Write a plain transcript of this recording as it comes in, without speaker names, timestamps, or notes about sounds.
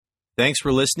Thanks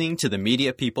for listening to the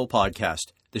Media People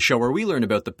Podcast, the show where we learn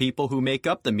about the people who make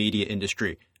up the media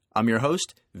industry. I'm your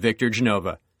host, Victor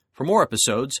Genova. For more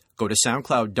episodes, go to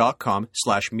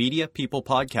soundcloud.com/Media People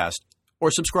Podcast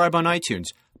or subscribe on iTunes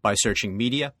by searching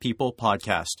Media People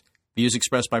Podcast. Views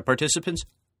expressed by participants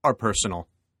are personal.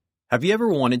 Have you ever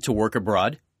wanted to work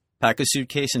abroad? Pack a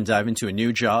suitcase and dive into a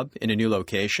new job in a new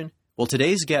location? Well,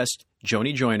 today's guest,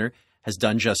 Joni Joyner, has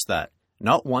done just that.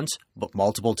 Not once, but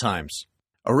multiple times.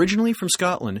 Originally from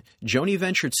Scotland, Joni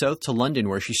ventured south to London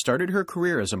where she started her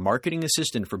career as a marketing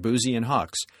assistant for Boosey &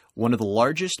 Hawkes, one of the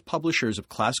largest publishers of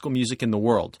classical music in the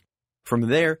world. From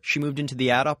there, she moved into the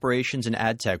ad operations and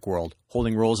ad tech world,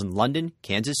 holding roles in London,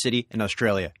 Kansas City, and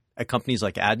Australia, at companies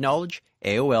like AdKnowledge,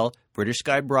 AOL, British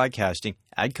Sky Broadcasting,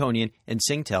 Adconian, and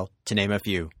Singtel, to name a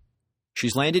few.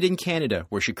 She's landed in Canada,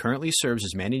 where she currently serves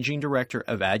as Managing Director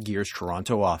of AdGear's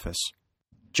Toronto office.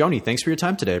 Joni, thanks for your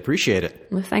time today. I appreciate it.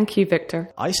 Well, thank you, Victor.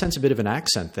 I sense a bit of an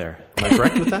accent there. Am I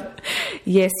correct with that?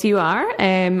 Yes, you are.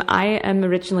 I am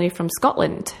originally from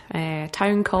Scotland, a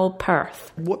town called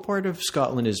Perth. What part of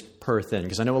Scotland is Perth in?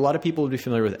 Because I know a lot of people would be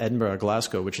familiar with Edinburgh or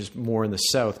Glasgow, which is more in the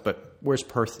south, but where's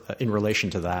Perth in relation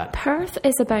to that? Perth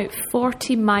is about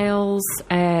 40 miles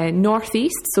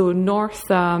northeast, so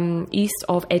east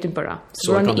of Edinburgh.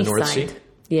 So like on the North Sea?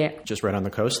 Yeah. Just right on the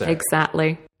coast there?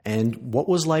 Exactly. And what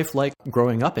was life like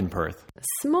growing up in Perth?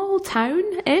 Small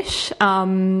town-ish,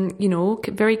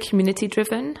 very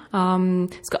community-driven.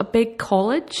 It's got a big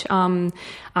college.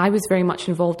 I was very much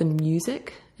involved in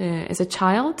music as a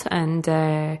child, and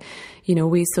I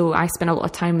spent a lot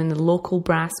of time in the local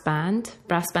brass band.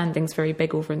 Brass banding's very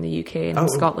big over in the UK and in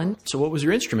Scotland. So what was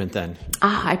your instrument then?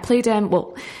 I played,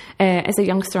 as a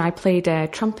youngster, I played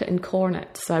trumpet and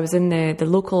cornet. So I was in the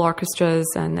local orchestras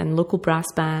and local brass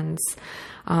bands.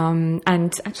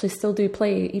 And actually still do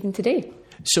play even today.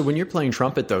 So when you're playing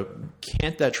trumpet, though,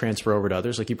 can't that transfer over to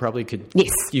others? Like you probably could...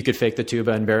 Yes. You could fake the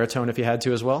tuba and baritone if you had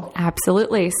to as well?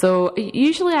 Absolutely. So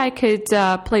usually I could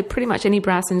play pretty much any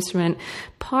brass instrument,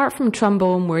 apart from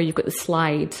trombone where you've got the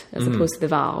slide as opposed to the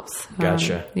valves.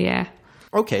 Gotcha. Yeah.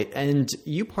 Okay, and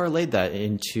you parlayed that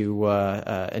into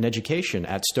an education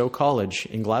at Stowe College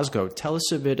in Glasgow. Tell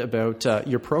us a bit about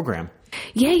your program.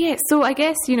 Yeah. So I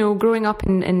guess, growing up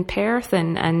in Perth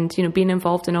and being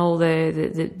involved in all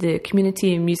the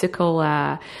community and musical,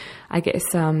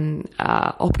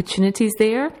 opportunities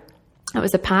there. It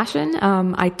was a passion.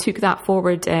 I took that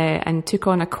forward and took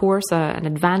on a course, an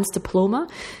advanced diploma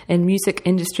in music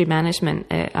industry management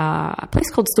at a place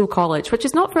called Stowe College, which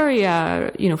is not very,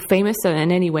 famous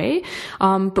in any way.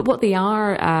 But what they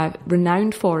are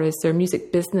renowned for is their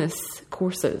music business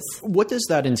courses. What does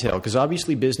that entail? Because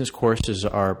obviously business courses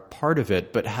are part of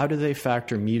it, but how do they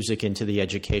factor music into the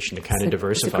education to kind of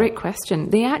diversify? It's a great question.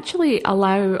 They actually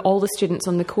allow all the students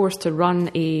on the course to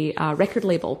run a record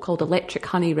label called Electric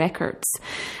Honey Records.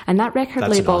 And that record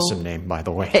label... That's an awesome name, by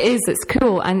the way. It is, it's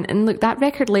cool. And look, that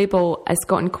record label has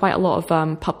gotten quite a lot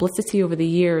of publicity over the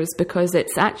years because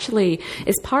it's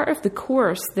part of the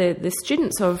course. The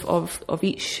students of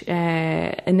each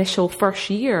initial first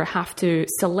year have to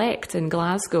select in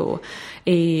Glasgow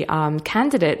a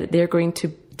candidate that they're going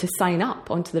to sign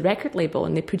up onto the record label,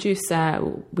 and we produce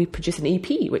an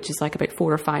EP, which is like about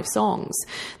 4 or 5 songs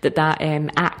that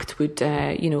act would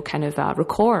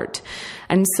record.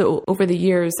 And so over the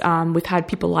years, we've had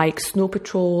people like Snow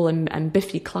Patrol and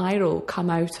Biffy Clyro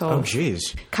come out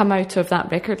of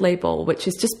that record label, which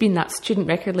has just been that student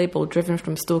record label driven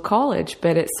from Stowe College,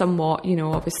 but it's somewhat,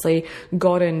 obviously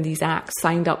gotten these acts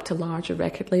signed up to larger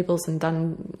record labels and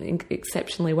done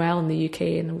exceptionally well in the UK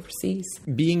and overseas.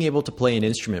 Being able to play an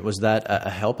instrument, was that a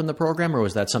help in the program, or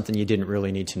was that something you didn't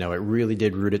really need to know? It really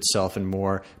did root itself in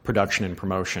more production and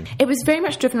promotion. It was very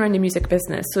much driven around the music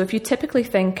business. So if you typically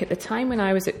think at the time when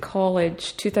I was at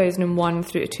college, 2001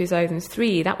 through to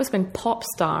 2003, that was when Pop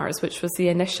Stars, which was the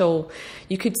initial,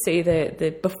 you could say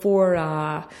the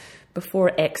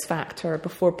before X Factor,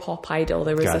 before Pop Idol,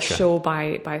 there was a show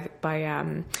by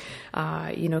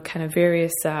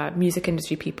various music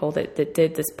industry people that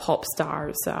did this Pop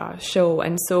Stars show.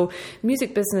 And so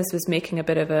music business was making a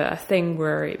bit of a thing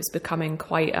where it was becoming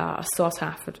quite a sought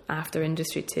after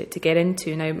industry to get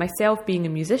into. Now, myself being a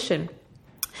musician,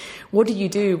 what do you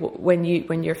do when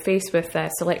you're faced with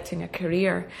selecting a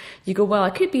career? You go, well, I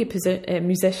could be a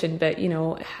musician, but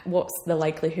what's the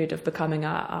likelihood of becoming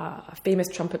a famous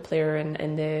trumpet player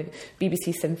in the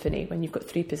BBC Symphony when you've got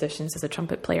 3 positions as a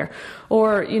trumpet player,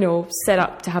 or set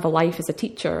up to have a life as a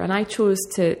teacher? And I chose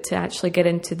to actually get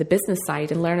into the business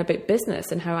side and learn about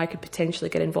business and how I could potentially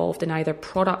get involved in either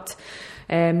product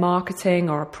marketing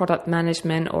or product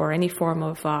management or any form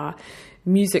of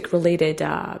music-related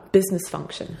business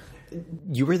function.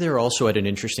 you were there also at an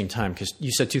interesting time, because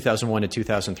you said 2001 to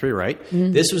 2003, right?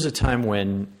 Mm-hmm. This was a time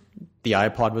when the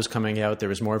iPod was coming out. There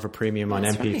was more of a premium on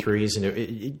MP3s, right. And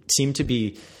it seemed to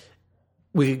be,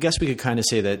 we could kind of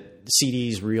say that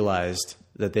CDs realized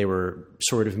that they were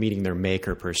sort of meeting their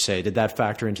maker, per se. Did that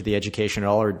factor into the education at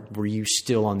all, or were you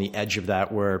still on the edge of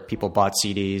that where people bought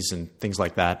CDs and things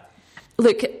like that?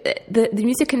 Look, the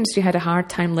music industry had a hard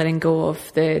time letting go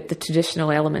of the traditional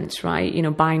elements, right? You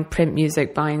know, buying print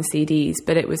music, buying CDs,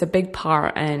 but it was a big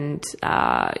part, and,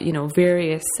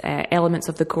 various elements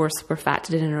of the course were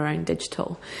factored in and around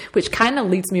digital, which kind of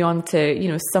leads me on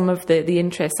to, some of the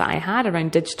interests that I had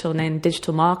around digital and then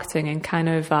digital marketing, and kind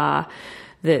of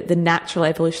the natural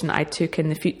evolution that I took in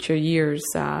the future years,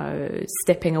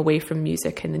 stepping away from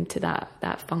music and into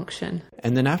that function.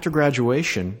 And then after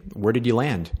graduation, where did you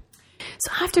land?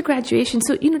 So after graduation,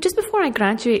 just before I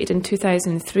graduated in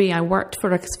 2003, I worked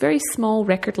for a very small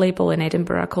record label in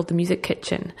Edinburgh called The Music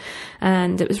Kitchen.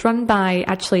 And it was run by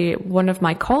actually one of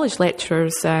my college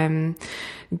lecturers, a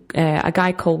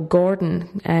guy called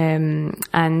Gordon,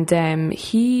 and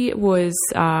he was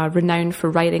renowned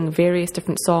for writing various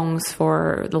different songs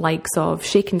for the likes of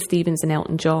Shakin' Stevens and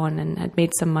Elton John, and had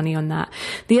made some money on that.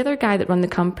 The other guy that ran the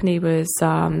company was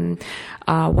one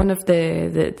of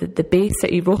the Bay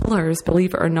City Rollers,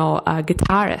 believe it or not,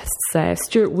 guitarists,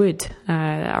 Stuart Wood,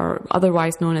 or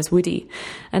otherwise known as Woody.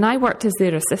 And I worked as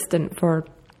their assistant for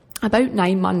about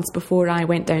 9 months before I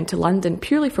went down to London,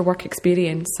 purely for work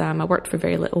experience. I worked for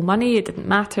very little money. It didn't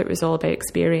matter. It was all about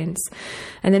experience.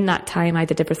 And in that time, I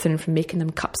did everything from making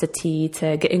them cups of tea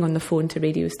to getting on the phone to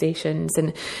radio stations.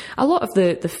 And a lot of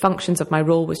the functions of my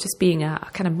role was just being a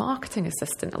kind of marketing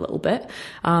assistant a little bit,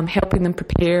 helping them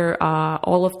prepare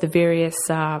all of the various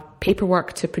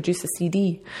paperwork to produce a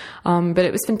CD. But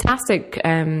it was fantastic,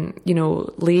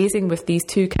 liaising with these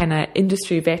two kind of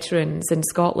industry veterans in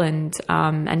Scotland,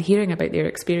 and hearing about their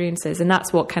experiences. And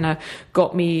that's what kind of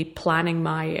got me planning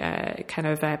my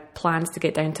plans to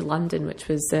get down to London, which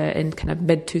was in kind of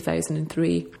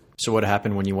mid-2003. So what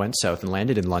happened when you went south and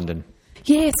landed in London?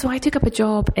 Yeah, so I took up a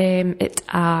job at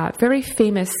a very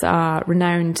famous,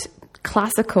 renowned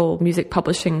classical music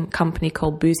publishing company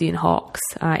called Boosey and Hawkes.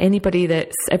 Anybody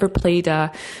that's ever played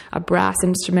a brass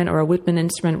instrument or a woodwind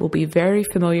instrument will be very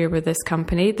familiar with this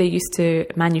company. They used to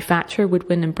manufacture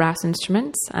woodwind and brass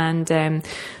instruments, and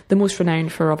the most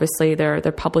renowned for obviously their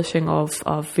publishing of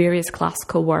various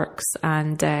classical works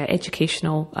and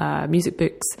educational music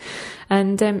books.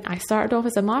 And I started off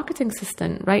as a marketing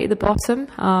assistant right at the bottom.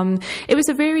 It was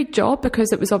a varied job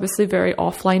because it was obviously very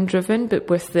offline driven, but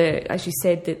with as you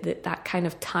said, that kind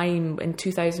of time in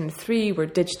 2003 where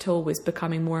digital was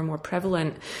becoming more and more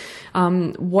prevalent,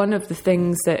 one of the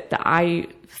things that I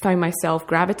found myself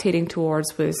gravitating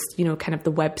towards was, kind of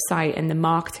the website and the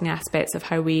marketing aspects of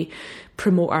how we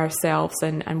promote ourselves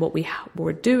and what we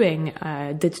were doing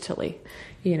digitally.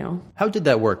 How did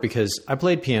that work? Because I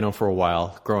played piano for a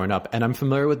while growing up, and I'm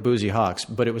familiar with Boosey Hawkes,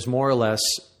 but it was more or less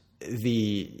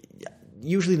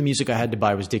usually the music I had to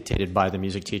buy was dictated by the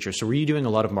music teacher. So were you doing a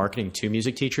lot of marketing to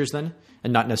music teachers then,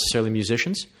 and not necessarily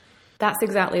musicians? That's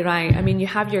exactly right. I mean, you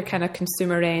have your kind of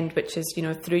consumer end, which is,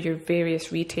 through your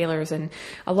various retailers. And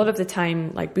a lot of the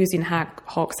time, like Boosey and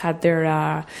Hawkes had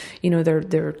their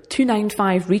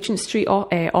 295 Regent Street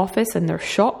office and their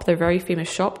shop, their very famous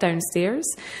shop downstairs.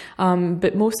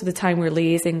 But most of the time we're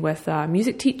liaising with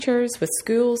music teachers, with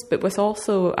schools, but with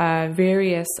also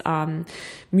various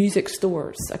music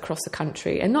stores across the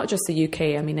country, and not just the UK,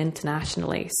 I mean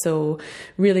internationally. So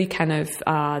really kind of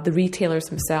the retailers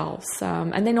themselves,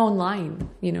 and then online,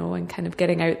 and kind of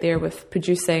getting out there with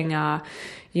producing kind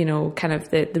of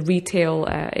the retail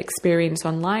experience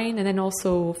online, and then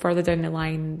also further down the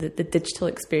line the digital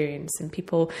experience. And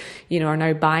people are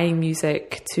now buying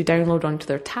music to download onto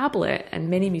their tablet, and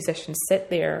many musicians sit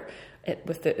there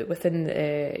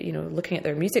looking at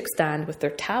their music stand with their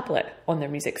tablet on their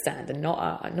music stand, and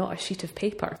not a sheet of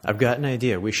paper. I've got an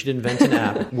idea. We should invent an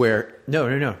app where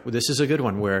no, this is a good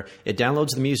one, where it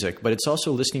downloads the music, but it's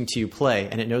also listening to you play,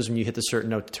 and it knows when you hit the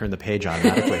certain note to turn the page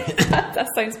automatically. That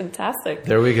sounds fantastic.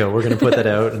 There we go. We're going to put that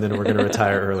out, and then we're going to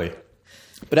retire early.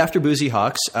 But after Boosey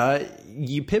Hawkes,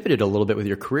 you pivoted a little bit with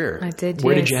your career. I did.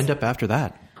 Where yes. did you end up after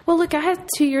that? Well, look, I had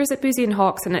 2 years at Boosey and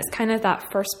Hawkes, and it's kind of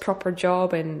that first proper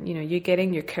job, and you're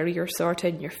getting your career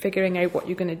sorted, and you're figuring out what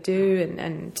you're going to do,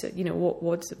 and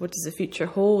what does the future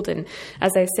hold. And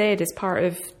as I said, as part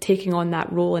of taking on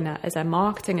that role as a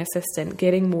marketing assistant,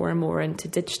 getting more and more into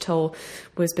digital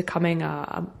was becoming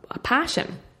a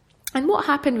passion. And what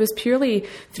happened was purely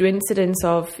through incidents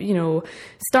of,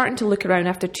 starting to look around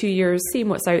after 2 years, seeing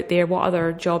what's out there, what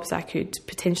other jobs I could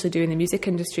potentially do in the music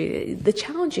industry. The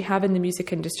challenge you have in the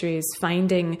music industry is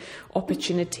finding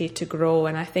opportunity to grow.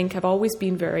 And I think I've always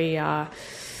been very,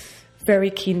 very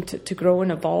keen to grow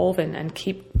and evolve and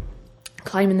keep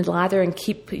climbing the ladder and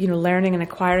keep, learning and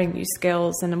acquiring new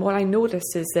skills. And what I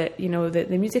noticed is that,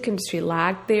 the music industry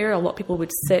lagged there. A lot of people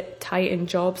would sit tight in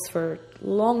jobs for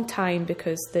long time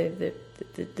because the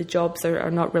jobs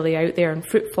are not really out there and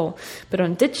fruitful. But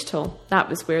on digital, that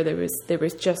was where there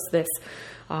was just this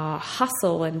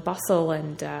hustle and bustle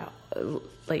and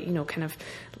kind of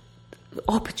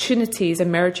opportunities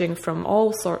emerging from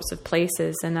all sorts of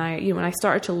places. And when I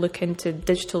started to look into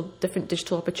different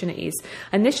digital opportunities,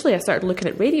 initially I started looking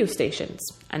at radio stations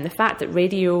and the fact that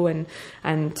radio and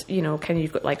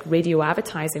you've got like radio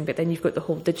advertising, but then you've got the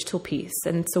whole digital piece.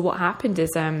 And so what happened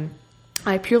is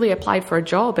I purely applied for a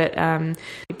job at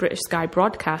British Sky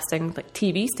Broadcasting, like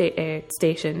TV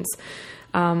stations,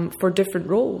 for different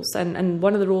roles. And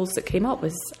one of the roles that came up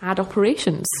was ad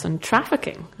operations and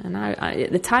trafficking. And I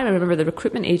at the time, I remember the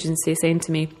recruitment agency saying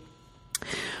to me,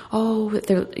 oh,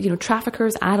 they're,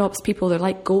 traffickers, ad ops people, they're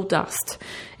like gold dust.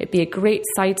 It'd be a great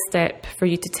sidestep for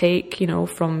you to take,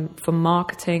 from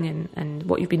marketing and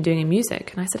what you've been doing in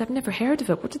music. And I said, I've never heard of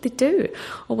it. What did they do?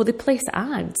 Oh, well, they place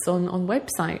ads on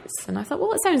websites. And I thought,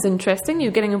 well, it sounds interesting.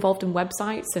 You're getting involved in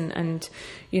websites and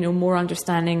more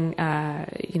understanding,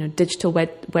 digital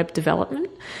web development.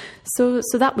 So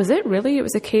that was it, really. It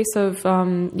was a case of,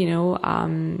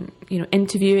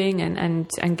 interviewing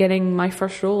and getting my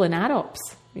first role in ad ops.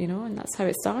 And that's how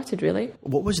it started, really.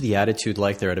 What was the attitude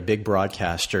like there at a big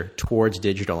broadcaster towards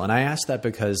digital? And I asked that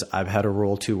because I've had a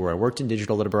role too where I worked in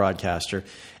digital at a broadcaster,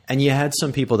 and you had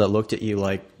some people that looked at you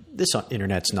like, this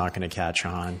internet's not going to catch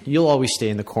on. You'll always stay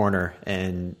in the corner,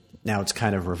 and now it's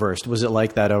kind of reversed. Was it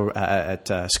like that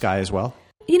at Sky as well?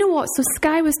 You know what? So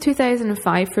Sky was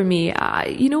 2005 for me.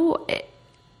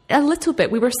 A little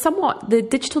bit. We were the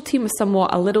digital team was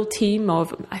somewhat a little team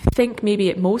of, I think maybe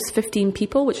at most 15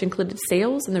 people, which included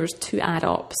sales, and there was 2 ad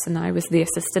ops, and I was the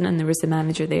assistant and there was the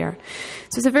manager there.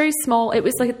 So it's a very small, it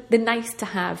was like the nice to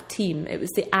have team. It was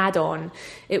the add-on.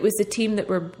 It was the team that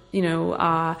were,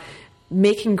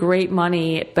 making great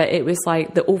money, but it was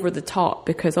like the over the top,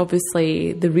 because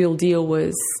obviously the real deal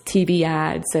was TV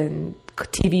ads and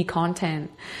TV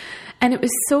content. And it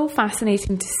was so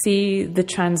fascinating to see the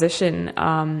transition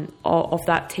of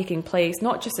that taking place,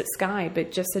 not just at Sky,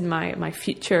 but just in my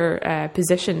future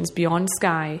positions beyond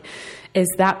Sky, is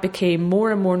that became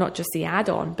more and more not just the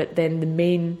add-on, but then the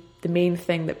main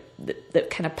thing that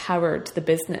kind of powered the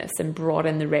business and brought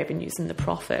in the revenues and the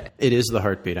profit. It is the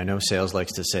heartbeat. I know sales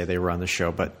likes to say they run the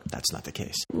show, but that's not the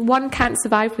case. One can't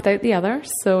survive without the other.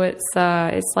 So it's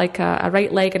like a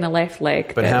right leg and a left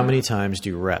leg. But how many times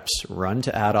do reps run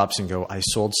to ad ops and go, I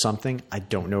sold something. I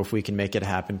don't know if we can make it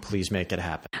happen. Please make it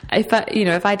happen. If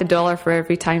I had $1 for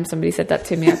every time somebody said that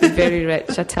to me, I'd be very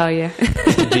rich, I tell you.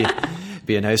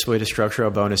 be a nice way to structure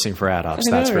a bonusing for ad ops.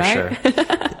 That's for sure.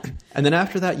 And then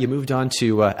after that, you moved on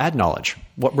to Ad Knowledge.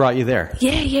 What brought you there?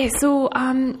 Yeah. So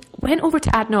went over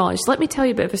to Ad Knowledge. Let me tell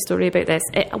you a bit of a story about this.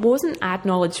 It wasn't Ad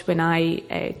Knowledge when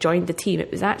I joined the team.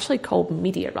 It was actually called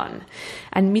Media Run.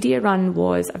 And Media Run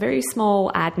was a very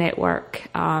small ad network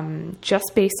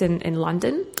just based in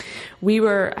London. We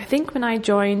were, I think when I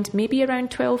joined, maybe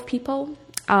around 12 people.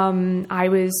 I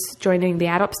was joining the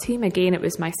ad ops team. Again, it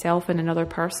was myself and another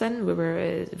person. We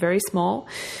were very small.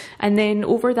 And then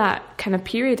over that kind of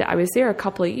period that I was there, a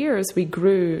couple of years, we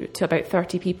grew to about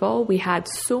 30 people. We had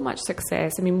so much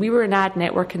success. I mean, we were an ad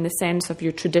network in the sense of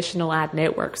your traditional ad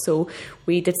network. So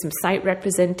we did some site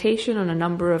representation on a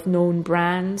number of known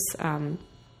brands, known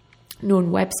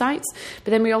websites.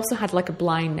 But then we also had like a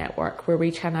blind network where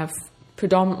we kind of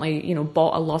predominantly,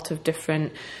 bought a lot of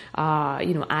different,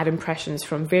 ad impressions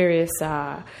from various,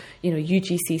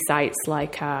 UGC sites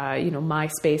like,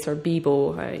 MySpace or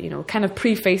Bebo, kind of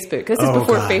pre-Facebook. This is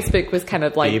before Facebook was kind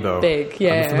of like Bebo. Big.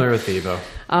 Yeah. I'm familiar with Bebo.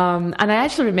 And I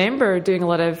actually remember doing a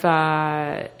lot of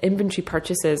inventory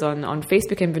purchases on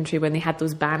Facebook inventory when they had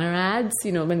those banner ads,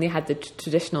 when they had the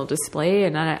traditional display.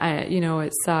 And it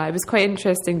was quite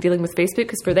interesting dealing with Facebook,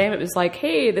 because for them it was like,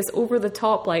 hey, this over the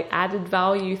top like added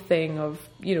value thing of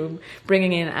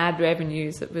bringing in ad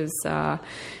revenues. It was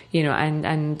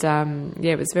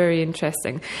it was very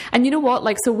interesting. And you know what?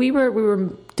 Like, so we were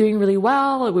doing really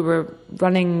well. We were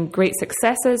running great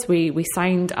successes. We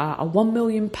signed a £1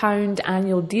 million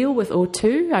annual deal with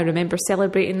O2. I remember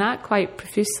celebrating that quite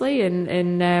profusely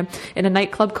in a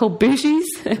nightclub called Bougie's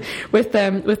with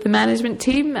the management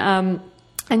team.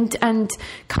 And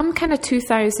come kind of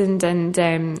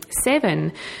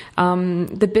 2007,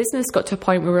 the business got to a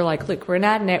point where we're like, look, we're an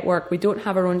ad network. We don't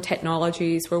have our own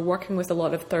technologies. We're working with a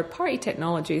lot of third-party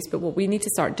technologies. But what we need to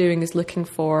start doing is looking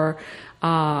for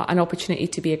an opportunity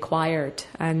to be acquired.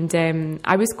 And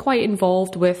I was quite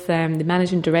involved with the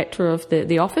managing director of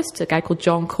the office, a guy called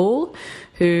John Cole,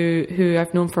 who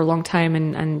I've known for a long time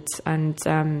and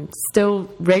still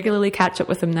regularly catch up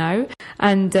with him now.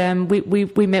 And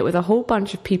we met with a whole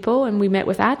bunch of people, and we met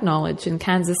with AdKnowledge in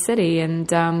Kansas City,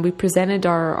 and we presented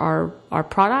our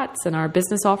products and our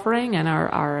business offering and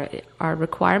our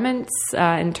requirements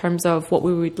in terms of what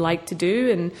we would like to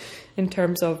do, and in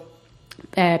terms of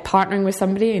partnering with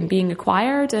somebody and being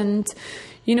acquired. And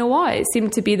you know what? It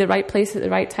seemed to be the right place at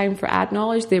the right time for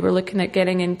AdKnowledge. They were looking at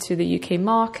getting into the UK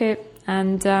market,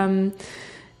 and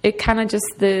it kind of just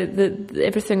the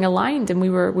everything aligned, and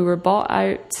we were bought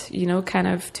out, you know, kind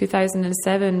of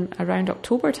 2007 around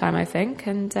October time, I think,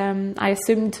 and I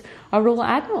assumed a role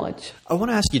at AdKnowledge. I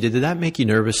want to ask you, did that make you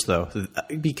nervous though?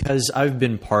 Because I've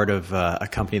been part of a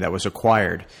company that was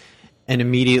acquired. And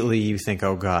immediately you think,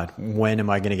 oh God, when am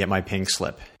I going to get my pink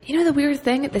slip? You know, the weird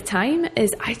thing at the time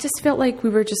is I just felt like we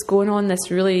were just going on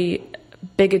this really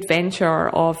big adventure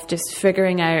of just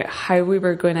figuring out how we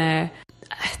were going to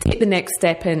take the next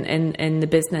step in the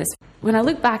business. When I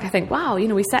look back, I think, wow, you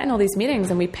know, we sat in all these meetings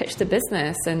and we pitched the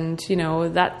business, and, you know,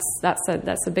 that's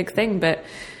a big thing. But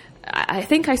I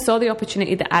think I saw the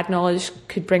opportunity that AdKnowledge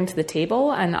could bring to the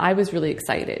table, and I was really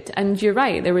excited. And you're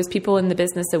right, there was people in the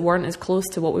business that weren't as close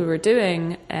to what we were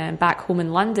doing back home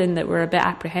in London that were a bit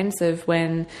apprehensive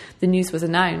when the news was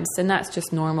announced, and that's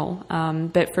just normal.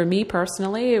 But for me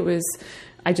personally,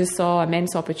 I just saw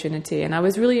immense opportunity, and I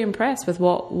was really impressed with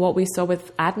what we saw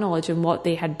with AdKnowledge and what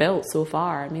they had built so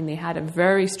far. I mean, they had a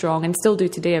very strong, and still do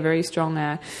today, a very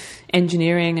strong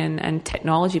engineering and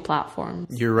technology platform.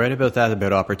 You're right about that,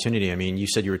 about opportunity. I mean, you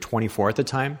said you were 24 at the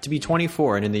time. To be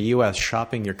 24 and in the US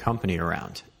shopping your company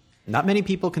around, not many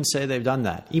people can say they've done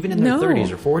that, even in their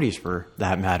 30s or 40s for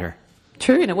that matter.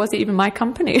 True, and it wasn't even my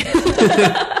company.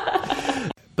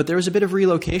 But there was a bit of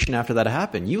relocation after that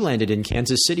happened. You landed in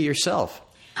Kansas City yourself.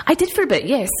 I did for a bit,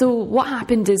 yes. So what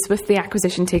happened is, with the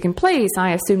acquisition taking place,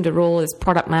 I assumed a role as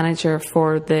product manager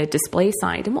for the display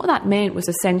side. And what that meant was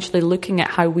essentially looking at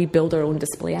how we build our own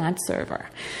display ad server.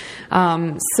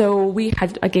 So we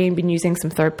had, again, been using some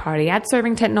third-party ad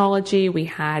serving technology. We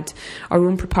had our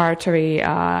own proprietary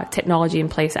technology in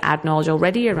place at AdKnowledge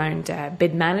already around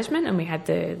bid management, and we had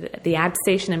the ad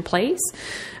station in place.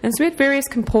 And so we had various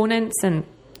components and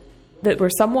that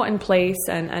were somewhat in place,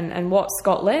 and what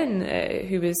Scott Lynn,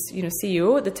 who was, you know,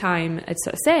 CEO at the time, had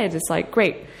sort of said is like,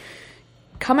 great,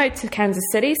 come out to Kansas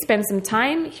City, spend some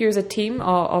time. Here's a team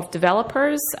of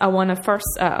developers. I want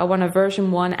a version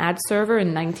 1 ad server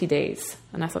in 90 days.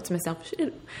 And I thought to myself,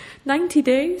 shit, 90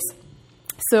 days?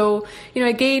 So, you know,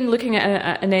 again, looking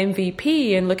at an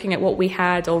MVP and looking at what we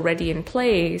had already in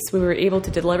place, we were able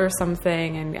to deliver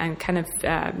something and kind of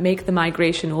make the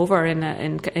migration over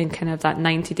in kind of that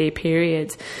 90-day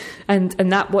period. And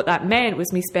that what that meant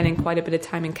was me spending quite a bit of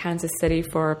time in Kansas City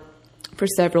for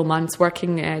several months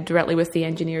working directly with the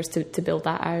engineers to build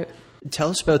that out.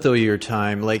 Tell us about, though, your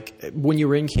time. Like, when you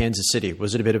were in Kansas City,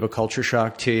 was it a bit of a culture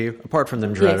shock to you, apart from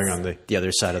them driving on the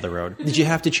other side of the road? Did you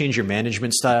have to change your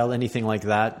management style, anything like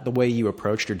that, the way you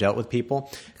approached or dealt with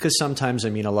people? Because sometimes,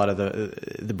 I mean, a lot of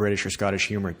the British or Scottish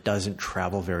humor doesn't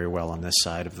travel very well on this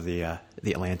side of the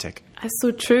Atlantic. That's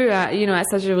so true. You know, that's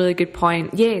such a really good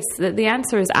point. Yes, the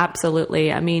answer is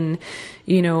absolutely. I mean,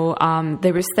 you know,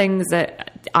 there was things that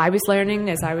I was learning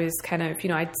as I was kind of, you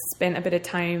know, I'd spent a bit of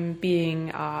time being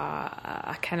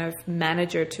a kind of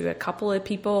manager to a couple of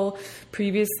people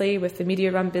previously with the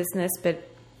Media Run business, but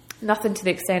nothing to the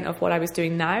extent of what I was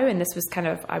doing now. And this was kind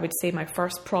of, I would say, my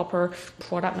first proper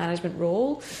product management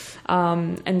role.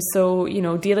 And so, you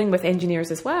know, dealing with engineers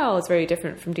as well is very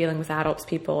different from dealing with ad ops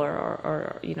people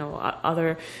or you know,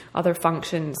 other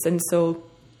functions. And so,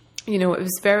 you know, it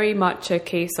was very much a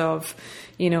case of,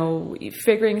 you know,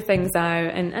 figuring things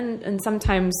out, and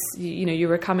sometimes, you know, you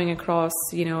were coming across,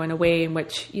 you know, in a way in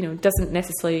which, you know, doesn't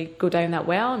necessarily go down that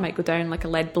well. It might go down like a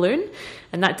lead balloon.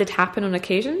 And that did happen on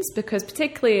occasions, because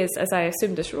particularly as I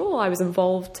assumed this role, I was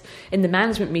involved in the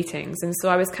management meetings. And so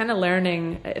I was kind of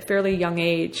learning at a fairly young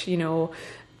age, you know,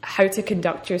 how to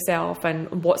conduct yourself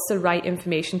and what's the right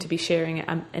information to be sharing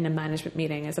in a management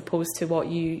meeting as opposed to what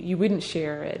you wouldn't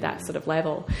share at that sort of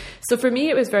level. So for me,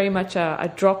 it was very much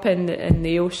a drop in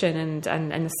the ocean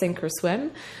and a sink or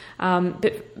swim.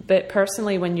 But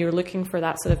personally, when you're looking for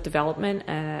that sort of development,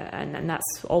 and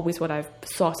that's always what I've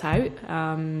sought out,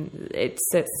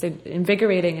 it's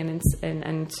invigorating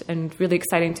and really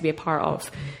exciting to be a part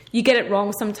of. You get it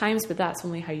wrong sometimes, but that's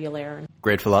only how you learn.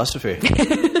 Great philosophy.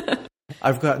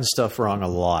 I've gotten stuff wrong a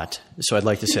lot, so I'd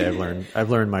like to say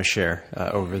I've learned my share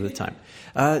over the time.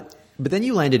 But then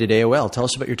you landed at AOL. Tell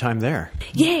us about your time there.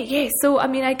 Yeah. So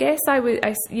I guess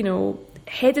I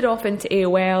headed off into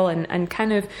AOL and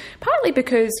kind of partly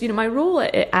because my role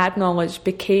at AdKnowledge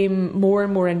became more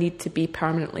and more a need to be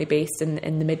permanently based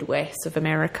in the Midwest of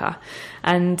America,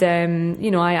 and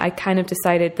I kind of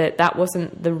decided that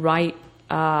wasn't the right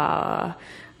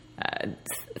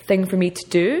thing for me to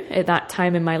do at that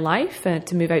time in my life,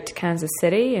 to move out to Kansas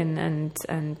City and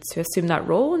to assume that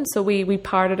role. And so we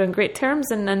parted on great terms,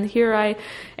 and here I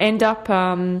end up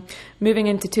moving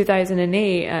into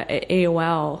 2008 at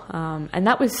AOL, and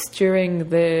that was during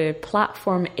the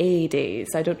Platform A days.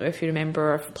 I don't know if you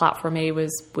remember, if Platform A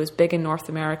was big in North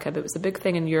America, but it was a big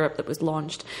thing in Europe that was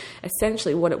launched.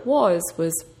 Essentially what it was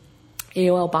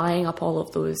AOL buying up all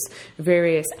of those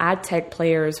various ad tech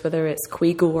players, whether it's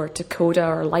Quigo or Takoda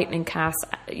or Lightning Cast,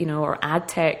 or ad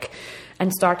tech, and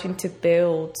starting to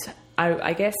build,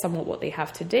 I guess, somewhat what they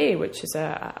have today, which is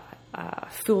a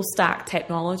full stack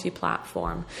technology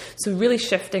platform. So really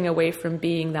shifting away from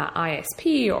being that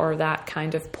ISP or that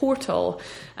kind of portal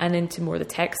and into more the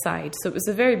tech side. So it was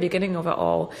the very beginning of it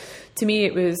all. To me,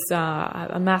 it was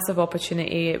a massive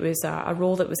opportunity. It was a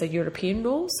role that was a European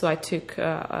role. So I took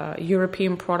a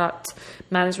European product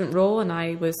management role, and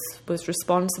I was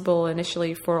responsible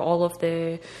initially for all of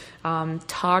the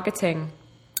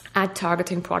ad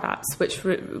targeting products, which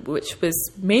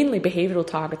was mainly behavioural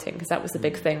targeting, because that was the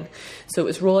big thing. So it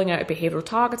was rolling out a behavioural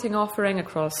targeting offering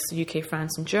across UK,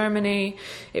 France and Germany.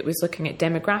 It was looking at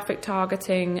demographic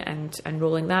targeting and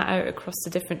rolling that out across the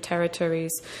different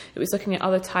territories. It was looking at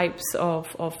other types of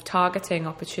targeting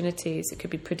opportunities. It could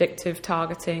be predictive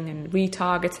targeting and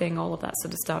retargeting, all of that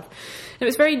sort of stuff. And it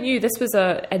was very new. This was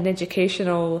an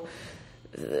educational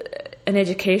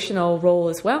role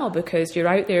as well, because you're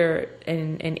out there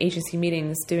in agency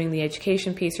meetings doing the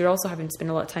education piece. You're also having to spend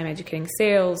a lot of time educating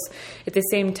sales. At the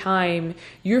same time,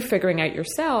 you're figuring out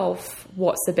yourself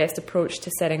what's the best approach to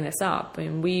setting this up.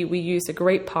 And we used a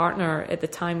great partner at the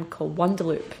time called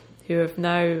Wonderloop, who have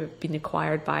now been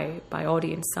acquired by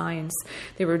Audience Science.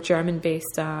 They were a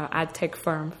German-based ad tech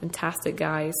firm, fantastic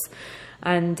guys.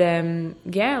 And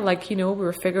we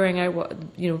were figuring out what,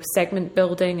 segment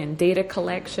building and data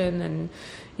collection and,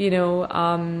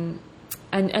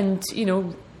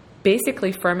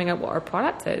 basically firming out what our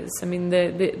product is. I mean,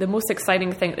 the most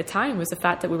exciting thing at the time was the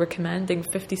fact that we were commanding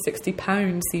 50, 60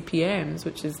 pound CPMs,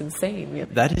 which is insane. Really.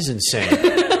 That is insane.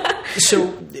 So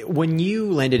when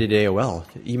you landed at AOL,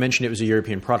 you mentioned it was a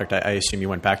European product. I assume you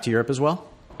went back to Europe as well?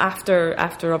 After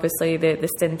obviously the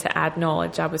stint at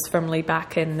AdKnowledge, I was firmly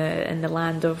back in the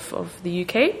land of the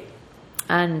UK,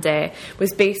 and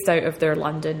was based out of their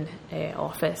London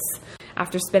office.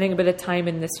 After spending a bit of time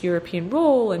in this European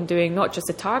role and doing not just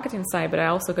the targeting side, but I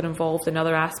also got involved in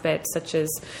other aspects such as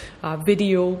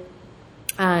video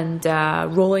and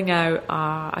rolling out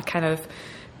a kind of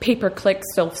pay-per-click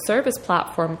self-service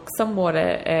platform, somewhat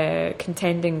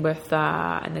contending with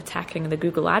and attacking the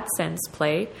Google AdSense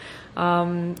play.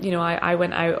 I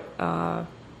went out,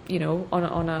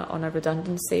 on a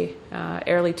redundancy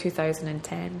early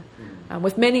 2010,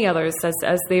 with many others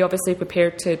as they obviously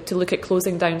prepared to look at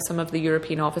closing down some of the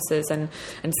European offices and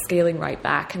scaling right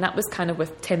back. And that was kind of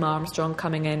with Tim Armstrong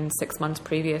coming in 6 months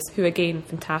previous, who again,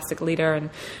 fantastic leader and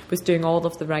was doing all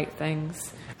of the right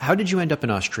things. How did you end up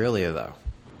in Australia though?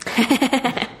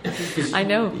 I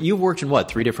know. You've worked in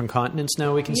 3 different continents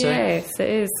now, we can say? Yes, it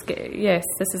is. Yes,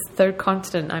 this is the 3rd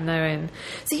continent I'm now in.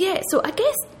 So I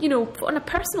guess, on a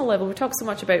personal level, we talk so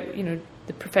much about,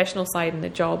 the professional side and the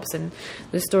jobs and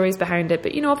the stories behind it.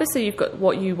 But, obviously you've got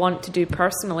what you want to do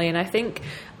personally. And I think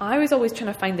I was always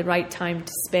trying to find the right time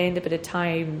to spend a bit of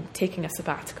time taking a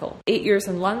sabbatical. 8 years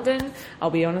in London, I'll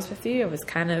be honest with you, I was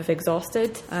kind of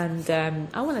exhausted, and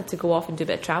I wanted to go off and do a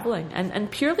bit of travelling.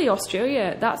 And purely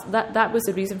Australia, that was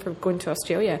the reason for going to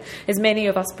Australia, as many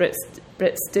of us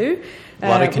Brits do. A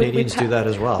lot of Canadians do that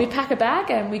as well. We pack a bag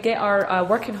and we get our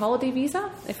working holiday visa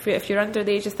if you're under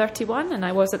the age of 31, and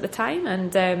I was at the time,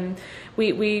 and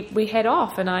we head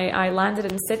off, and I landed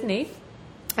in Sydney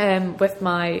with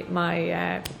my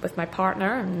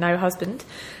partner and now husband,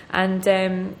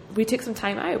 and we took some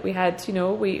time out. We had,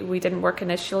 we didn't work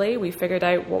initially. We figured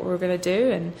out what we were going to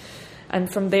do,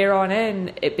 and from there on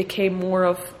in, it became more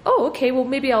of, okay, well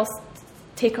maybe I'll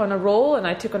take on a role, and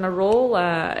I took on a role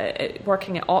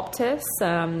working at Optus,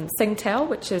 Singtel,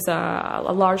 which is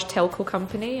a large telco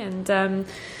company, and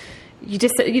you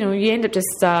just, you end up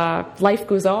just, life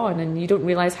goes on, and you don't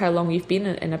realise how long you've been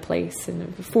in a place.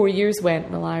 And 4 years went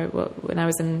when I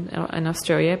was in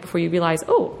Australia before you realise,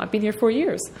 I've been here 4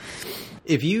 years.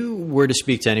 If you were to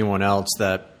speak to anyone else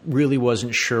that really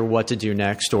wasn't sure what to do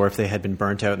next, or if they had been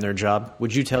burnt out in their job,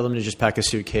 would you tell them to just pack a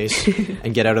suitcase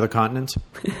and get out of the continent?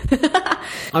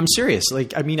 I'm serious.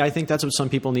 I think that's what some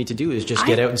people need to do, is just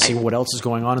get out and see what else is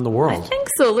going on in the world. I think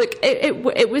so. Look,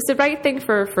 it was the right thing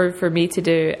for me to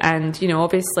do. And,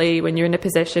 obviously when you're in a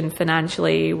position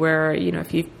financially where,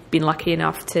 if you've been lucky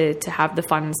enough to have the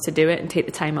funds to do it and take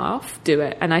the time off, do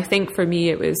it. And I think for me,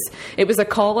 it was a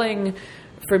calling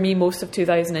for me most of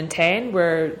 2010,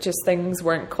 where just things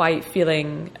weren't quite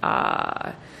feeling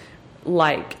for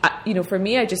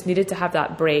me, I just needed to have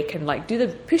that break and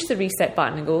push the reset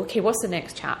button and go, okay, what's the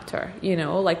next chapter?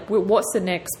 What's the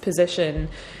next position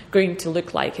going to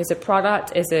look like? Is it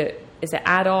product? Is it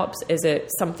ad ops? Is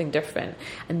it something different?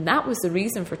 And that was the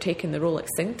reason for taking the role at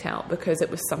Singtel, because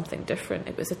it was something different.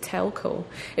 It was a telco.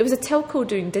 It was a telco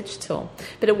doing digital,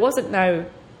 but it wasn't now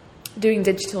doing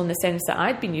digital in the sense that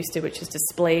I'd been used to, which is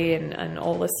display and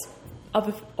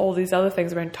all these other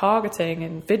things around targeting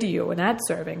and video and ad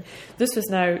serving. This was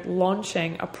now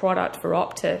launching a product for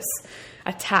Optus,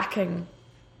 attacking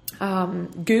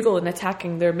Google and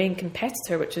attacking their main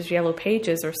competitor, which is Yellow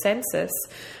Pages or Census,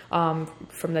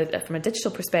 from a digital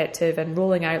perspective, and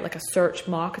rolling out a search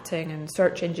marketing and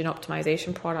search engine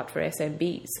optimization product for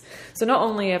SMBs. So not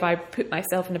only have I put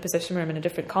myself in a position where I'm in a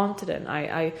different continent,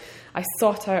 I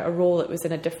sought out a role that was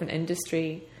in a different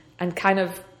industry and kind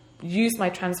of use my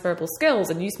transferable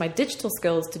skills and use my digital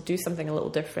skills to do something a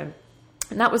little different.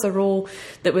 And that was a role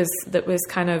that was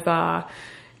kind of a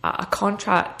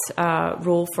contract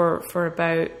role for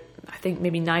about, I think,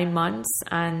 maybe 9 months.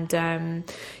 And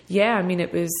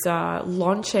it was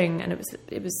launching, and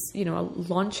it was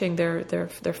launching their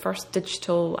first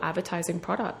digital advertising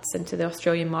products into the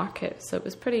Australian market. So it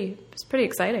was pretty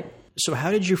exciting. So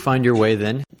how did you find your way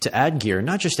then to AdGear?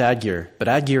 Not just AdGear, but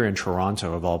AdGear in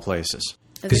Toronto, of all places.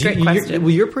 That's a great question.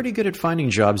 You're pretty good at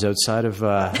finding jobs outside of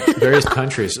various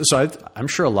countries. So I'm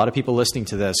sure a lot of people listening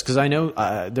to this, because I know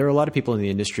there are a lot of people in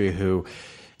the industry who,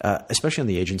 especially on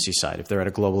the agency side, if they're at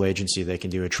a global agency, they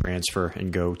can do a transfer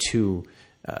and go to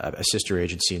a sister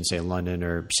agency in, say, London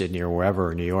or Sydney or wherever,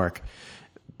 or New York.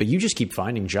 But you just keep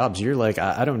finding jobs. You're like,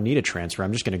 I don't need a transfer.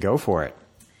 I'm just going to go for it.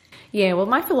 Yeah, well,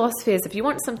 my philosophy is if you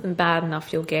want something bad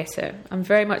enough, you'll get it. I'm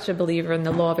very much a believer in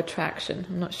the law of attraction.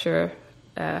 I'm not sure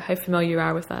how familiar you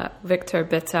are with that, Victor,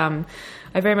 but I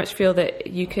very much feel that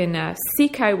you can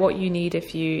seek out what you need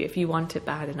if you want it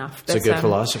bad enough. It's a good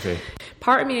philosophy.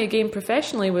 Part of me, again,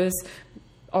 professionally, was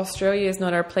Australia is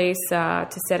not our place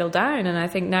to settle down, and I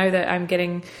think now that I'm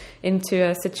getting into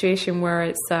a situation where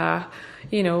it's as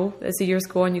the years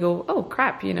go on, you go, oh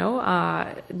crap,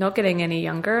 not getting any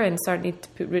younger and starting to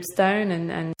put roots down,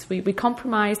 and we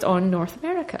compromised on North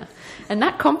America, and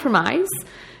that compromise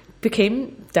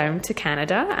became down to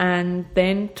Canada and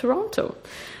then Toronto.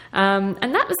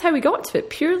 And that was how we got to it,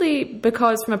 purely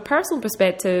because from a personal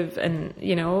perspective, and,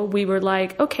 we were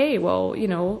like, okay, well,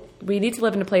 we need to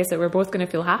live in a place that we're both going to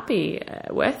feel happy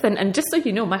with. And just so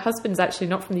you know, my husband's actually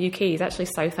not from the UK. He's actually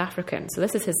South African. So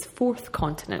this is his fourth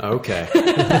continent. Okay.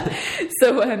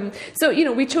 So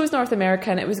we chose North America,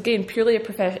 and it was, again, purely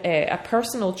a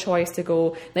personal choice to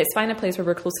go, let's find a place where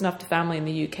we're close enough to family in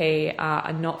the UK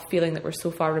and not feeling that we're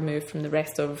so far removed from the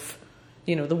rest of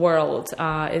the world.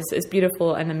 As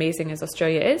beautiful and amazing as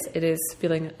Australia is,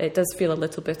 it does feel a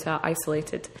little bit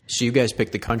isolated. So you guys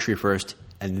picked the country first,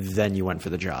 and then you went for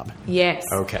the job. Yes.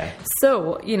 Okay.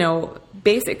 So,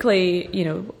 basically,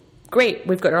 great,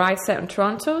 we've got our eyes set on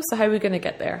Toronto, so how are we going to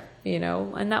get there?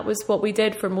 And that was what we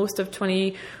did for most of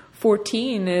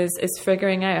 2014 is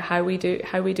figuring out how we do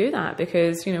that,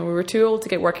 because we were too old to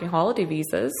get working holiday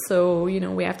visas, so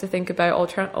we have to think about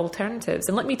alternatives.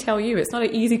 And let me tell you, it's not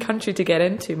an easy country to get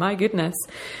into, my goodness.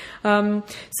 So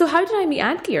how did I meet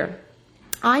AdGear?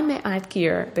 I met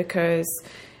AdGear because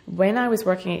when I was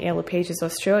working at Yellow Pages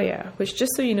Australia, which,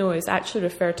 just so you know, is actually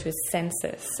referred to as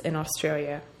Census in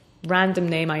Australia. Random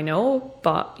name, I know,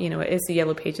 but it is the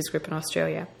Yellow Pages group in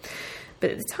Australia. But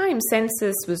at the time,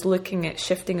 Sensis was looking at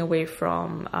shifting away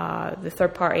from the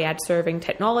third-party ad-serving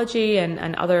technology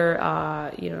and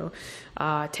other,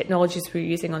 technologies we were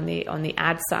using on the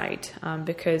ad side,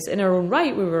 because in our own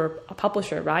right, we were a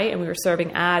publisher, right? And we were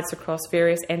serving ads across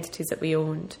various entities that we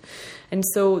owned. And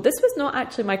so this was not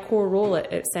actually my core role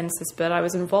at Sensis, but I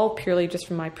was involved purely just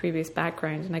from my previous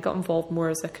background. And I got involved more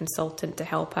as a consultant to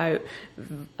help out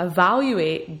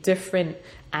evaluate different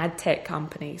ad tech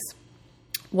companies.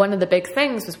 One of the big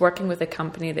things was working with a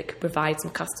company that could provide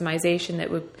some customization, that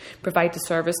would provide the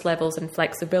service levels and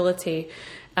flexibility,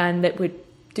 and that would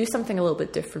do something a little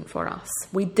bit different for us.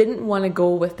 We didn't want to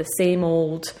go with the same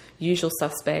old usual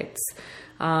suspects,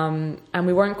 and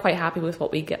we weren't quite happy with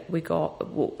what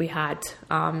we had.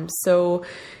 So,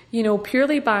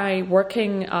 purely by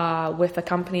working with a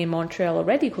company in Montreal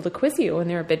already called Acquisio, and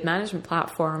they're a bid management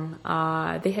platform,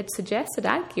 they had suggested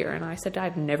AdGear, and I said,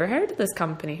 I've never heard of this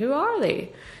company. Who are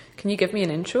they? Can you give me an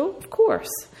intro? Of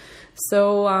course.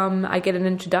 So I get an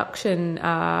introduction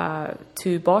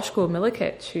to Boško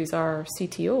Milikic, who's our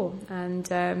CTO,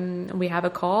 and we have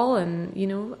a call, and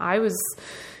I was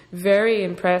very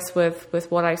impressed with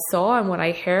what I saw and what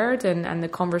I heard, and the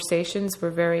conversations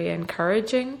were very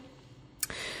encouraging.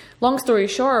 Long story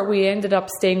short, we ended up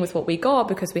staying with what we got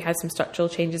because we had some structural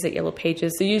changes at Yellow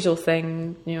Pages, the usual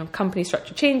thing, company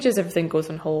structure changes, everything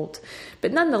goes on hold.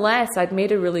 But nonetheless, I'd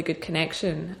made a really good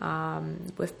connection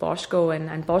with Boško,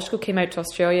 and Boško came out to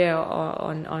Australia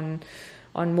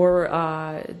on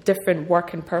more different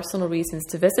work and personal reasons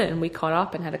to visit, and we caught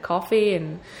up and had a coffee,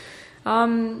 and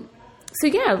so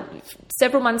yeah,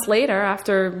 several months later,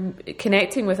 after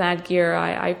connecting with AdGear,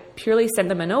 I purely sent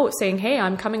them a note saying, hey,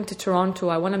 I'm coming to Toronto.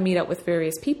 I want to meet up with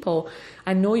various people.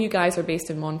 I know you guys are based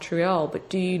in Montreal, but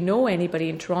do you know anybody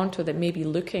in Toronto that may be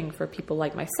looking for people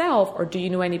like myself? Or do you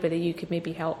know anybody you could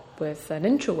maybe help with an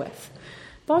intro with?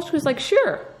 Bosch was like,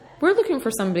 sure, we're looking for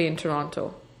somebody in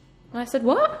Toronto. And I said,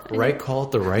 what? Right call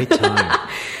at the right time.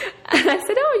 And I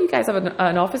said, oh, you guys have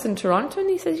an office in Toronto? And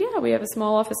he says, yeah, we have a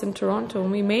small office in Toronto,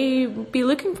 and we may be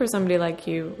looking for somebody like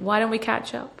you. Why don't we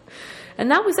catch up?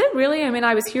 And that was it, really. I mean,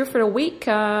 I was here for a week.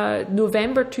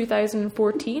 November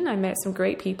 2014, I met some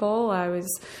great people. I was,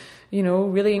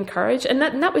 really encouraged. And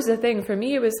that was the thing. For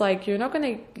me, it was like, you're not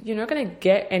going to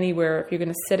get anywhere if you're going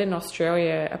to sit in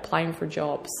Australia applying for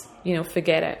jobs.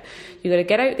 Forget it. You got to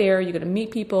get out there. You got to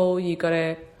meet people. You got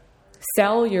to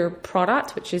sell your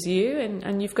product, which is you,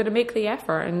 and you've got to make the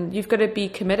effort, and you've got to be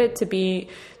committed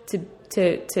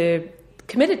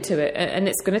committed to it, and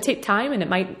it's going to take time, and it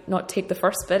might not take the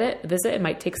first visit, it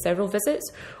might take several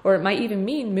visits, or it might even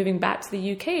mean moving back to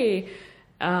the UK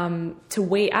to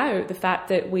wait out the fact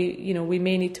that we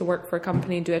may need to work for a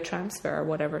company and do a transfer or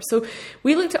whatever. So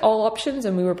we looked at all options,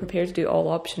 and we were prepared to do all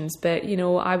options, but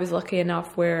I was lucky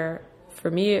enough where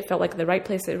for me it felt like the right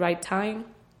place at the right time.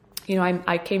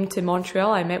 I came to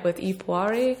Montreal. I met with Yves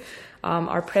Poiré,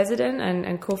 our president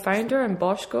and co-founder, and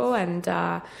Boško, and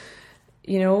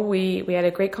we had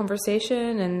a great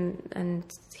conversation, and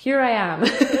here I am.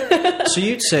 So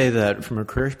you'd say that from a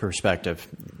career perspective,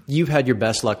 you've had your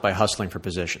best luck by hustling for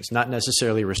positions, not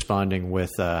necessarily responding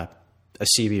with a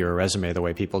CV or a resume the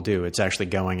way people do. It's actually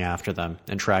going after them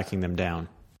and tracking them down.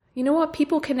 You know what?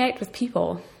 People connect with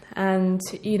people. And,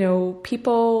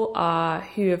 people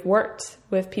who have worked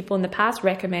with people in the past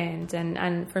recommend.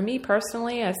 And for me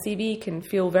personally, a CV can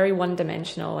feel very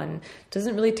one-dimensional and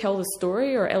doesn't really tell the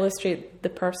story or illustrate the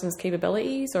person's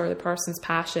capabilities or the person's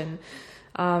passion.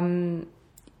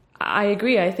 I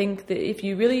agree. I think that if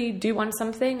you really do want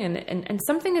something, and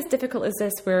something as difficult as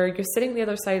this, where you're sitting the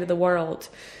other side of the world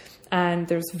and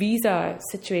there's visa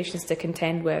situations to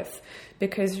contend with,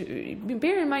 because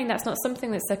bear in mind that's not something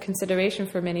that's a consideration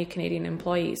for many Canadian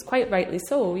employees, quite rightly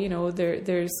so.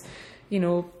 There's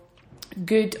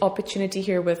good opportunity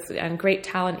here and great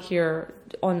talent here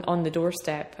on the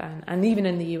doorstep, and even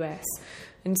in the US.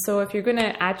 And so if you're going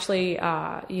to actually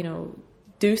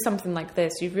do something like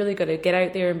this, you've really got to get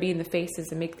out there and be in the faces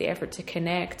and make the effort to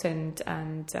connect and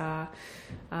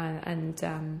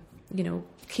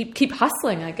keep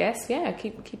hustling, I guess. Yeah,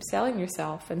 keep selling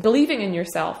yourself and believing in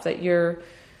yourself that you're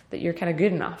kind of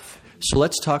good enough. So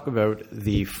let's talk about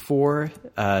the 4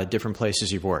 different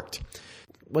places you've worked.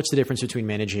 What's the difference between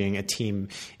managing a team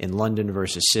in London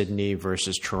versus Sydney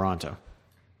versus Toronto?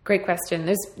 Great question.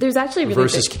 There's actually really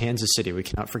versus Kansas City. We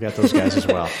cannot forget those guys as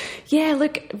well. Yeah,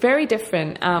 look, very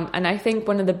different. And I think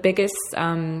one of the biggest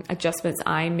adjustments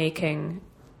I'm making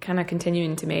kind of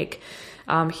continuing to make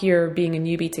here, being a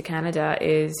newbie to Canada,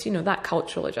 is, that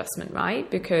cultural adjustment,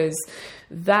 right? Because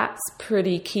that's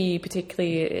pretty key,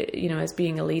 particularly, as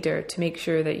being a leader, to make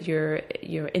sure that you're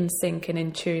in sync and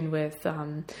in tune with,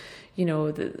 how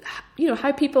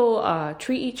people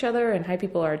treat each other and how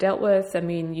people are dealt with. I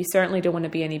mean, you certainly don't want to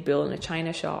be any bull in a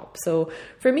china shop. So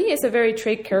for me, it's a very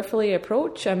trade carefully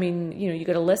approach. I mean, you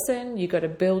got to listen, you got to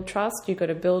build trust, you got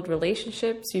to build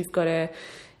relationships, you've got to,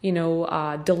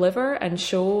 deliver and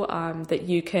show that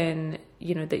you can,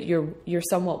 that you're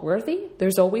somewhat worthy.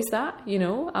 There's always that, in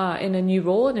a new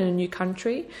role and in a new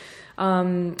country.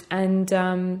 Definitely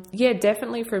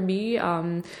for me,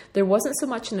 there wasn't so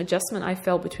much an adjustment I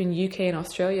felt between UK and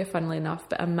Australia, funnily enough,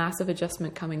 but a massive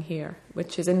adjustment coming here,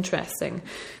 which is interesting,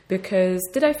 because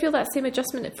did I feel that same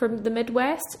adjustment from the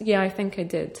Midwest? Yeah, I think I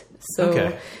did.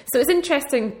 So it's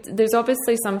interesting. There's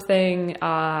obviously something,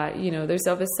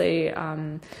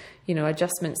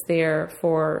 adjustments there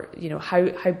for,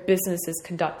 how business is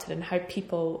conducted and how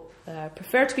people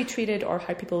prefer to be treated, or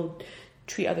how people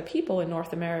treat other people in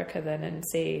North America than in,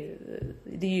 say,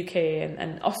 the UK,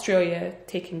 and Australia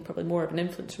taking probably more of an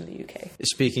influence from the UK.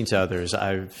 Speaking to others,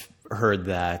 I've heard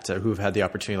that who've had the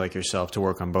opportunity like yourself to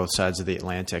work on both sides of the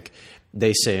Atlantic,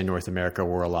 they say in North America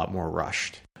we're a lot more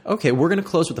rushed. Okay, we're going to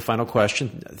close with the final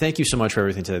question. Thank you so much for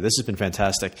everything today. This has been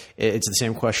fantastic. It's the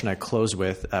same question I close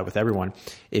with everyone.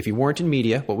 If you weren't in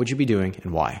media, what would you be doing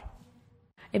and why?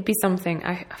 It'd be something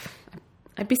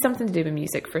to do with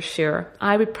music, for sure.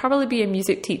 I would probably be a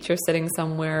music teacher sitting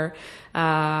somewhere,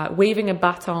 waving a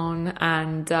baton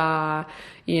and,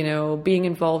 being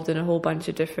involved in a whole bunch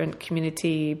of different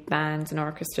community bands and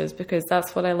orchestras, because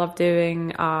that's what I love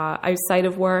doing outside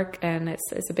of work, and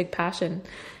it's a big passion.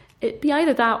 It'd be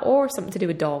either that or something to do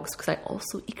with dogs, because I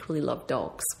also equally love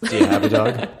dogs. Do you have a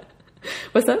dog?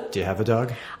 What's that? Do you have a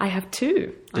dog? I have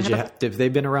two. Have they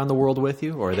been around the world with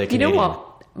you, or are they Canadian? You know what?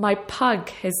 My pug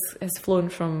has flown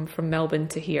from Melbourne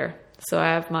to here. So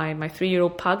I have my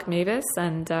 3-year-old pug, Mavis,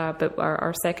 and but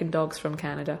our second dog's from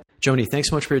Canada. Joni, thanks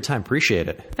so much for your time. Appreciate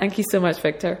it. Thank you so much,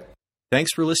 Victor.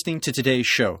 Thanks for listening to today's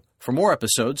show. For more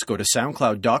episodes, go to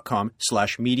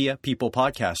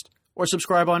soundcloud.com/mediapeoplepodcast or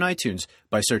subscribe on iTunes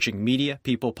by searching Media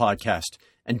People Podcast.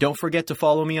 And don't forget to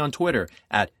follow me on Twitter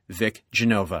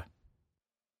 @VicGenova.